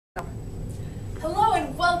Hello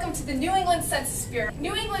and welcome to the New England Census Bureau.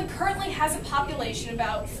 New England currently has a population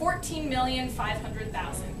about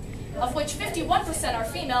 14,500,000, of which 51% are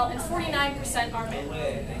female and 49% are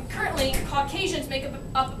male. Currently, Caucasians make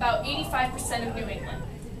up about 85% of New England.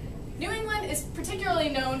 New England is particularly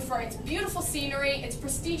known for its beautiful scenery, its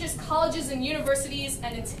prestigious colleges and universities,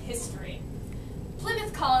 and its history.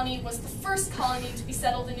 Plymouth Colony was the first colony to be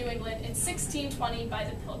settled in New England in 1620 by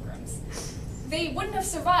the Pilgrims. They wouldn't have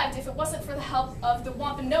survived if it wasn't for the help of the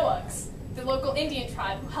Wampanoags, the local Indian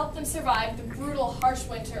tribe, who helped them survive the brutal, harsh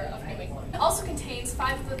winter of New England. It also contains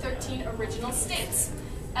 5 of the 13 original states,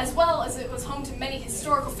 as well as it was home to many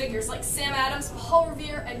historical figures like Sam Adams, Paul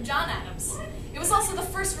Revere, and John Adams. It was also the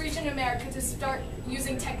first region in America to start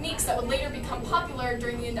using techniques that would later become popular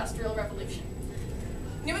during the Industrial Revolution.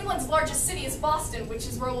 New England's largest city is Boston, which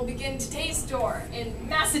is where we'll begin today's tour in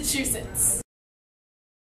Massachusetts.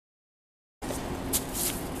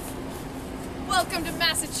 Welcome to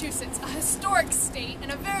Massachusetts, a historic state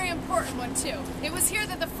and a very important one too. It was here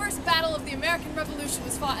that the first battle of the American Revolution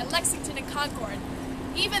was fought at Lexington and Concord.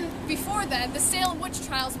 Even before then, the Salem witch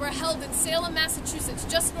trials were held in Salem, Massachusetts,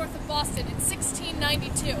 just north of Boston in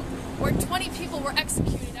 1692, where 20 people were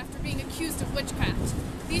executed after being accused of witchcraft.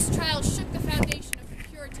 These trials shook the foundation of the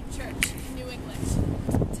Puritan Church in New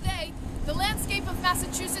England. Today, the landscape of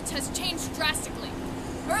Massachusetts has changed drastically.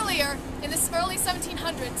 Earlier, in the early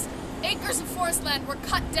 1700s, acres of forest land were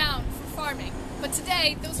cut down for farming, but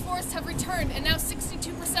today those forests have returned and now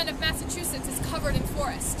 62% of Massachusetts is covered in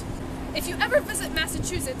forest. If you ever visit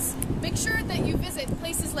Massachusetts, make sure that you visit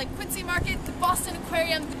places like Quincy Market, the Boston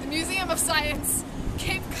Aquarium, the Museum of Science,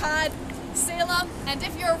 Cape Cod, Salem, and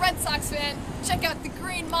if you're a Red Sox fan, check out the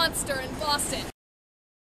Green Monster in Boston.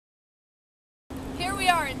 Here we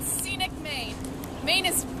are in scenic Maine. Maine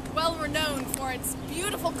is well renowned for its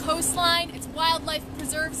beautiful coastline, its wildlife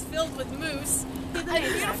preserves filled with moose, and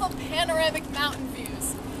beautiful panoramic mountain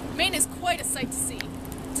views. Maine is quite a sight to see.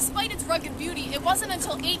 Despite its rugged beauty, it wasn't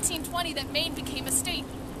until 1820 that Maine became a state.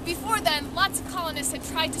 Before then, lots of colonists had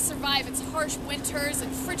tried to survive its harsh winters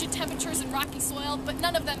and frigid temperatures and rocky soil, but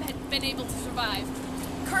none of them had been able to survive.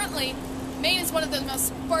 Currently, Maine is one of the most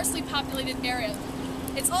sparsely populated areas.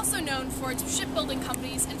 It's also known for its shipbuilding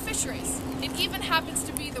companies and fisheries. It even happens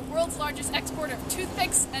to be the world's largest exporter of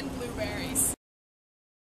toothpicks and blueberries.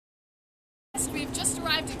 We've just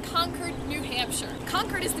arrived in Concord, New Hampshire.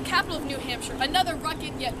 Concord is the capital of New Hampshire, another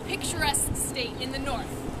rugged yet picturesque state in the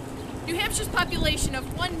north. New Hampshire's population of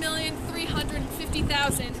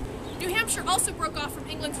 1,350,000. New Hampshire also broke off from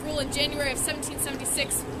England's rule in January of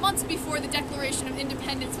 1776, months before the Declaration of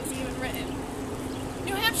Independence was even written.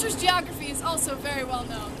 New Hampshire's geography is also very well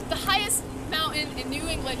known. The highest mountain in New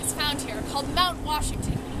England is found here, called Mount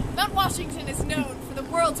Washington. Mount Washington is known for the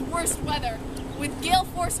world's worst weather, with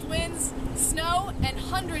gale-force winds, snow, and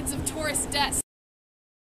hundreds of tourist deaths.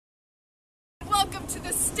 Welcome to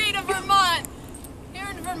the state of Vermont! Here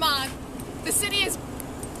in Vermont, the city is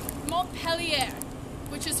Montpelier,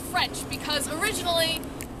 which is French, because originally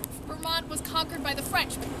Vermont was conquered by the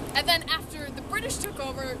French, and then after the British took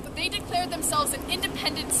over, they declared themselves an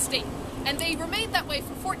independent state, and they remained that way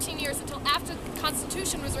for 14 years until after the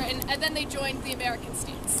Constitution was written, and then they joined the American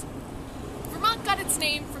states. Vermont got its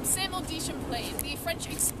name from Samuel de Champlain, the French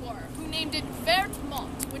explorer, who named it Vert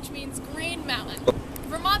Mont, which means green mountain.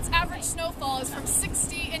 Vermont's average snowfall is from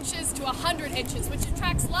 60 inches to 100 inches, which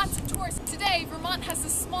attracts lots of tourists. Today, Vermont has the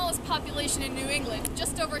smallest population in New England,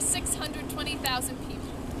 just over 620,000 people.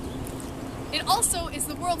 It also is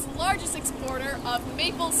the world's largest exporter of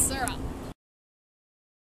maple syrup.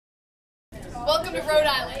 Welcome to Rhode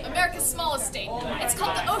Island, America's smallest state. It's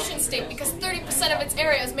called the Ocean State because 30% of its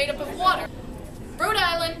area is made up of water. Rhode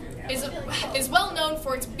Island is well known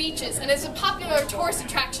for its beaches and is a popular tourist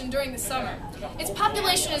attraction during the summer. Its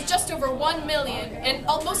population is just over 1 million, and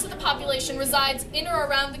most of the population resides in or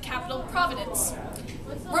around the capital, Providence.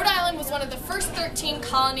 Rhode Island was one of the first 13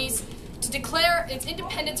 colonies to declare its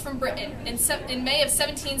independence from Britain in May of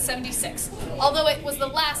 1776, although it was the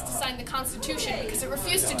last to sign the Constitution because it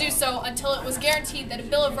refused to do so until it was guaranteed that a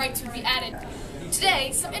Bill of Rights would be added.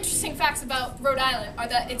 Today, some interesting facts about Rhode Island are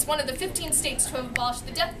that it's one of the 15 states to have abolished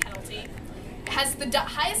the death penalty. It has the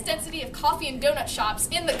highest density of coffee and donut shops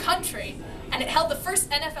in the country, and it held the first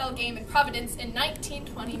NFL game in Providence in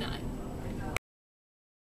 1929.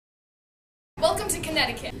 Welcome to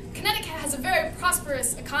Connecticut. Connecticut has a very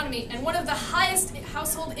prosperous economy and one of the highest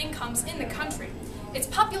household incomes in the country. Its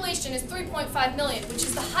population is 3.5 million, which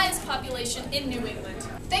is the highest population in New England.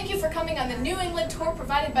 Thank you for coming on the New England tour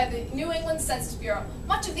provided by the New England Census Bureau.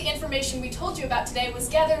 Much of the information we told you about today was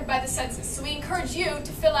gathered by the census, so we encourage you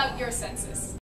to fill out your census.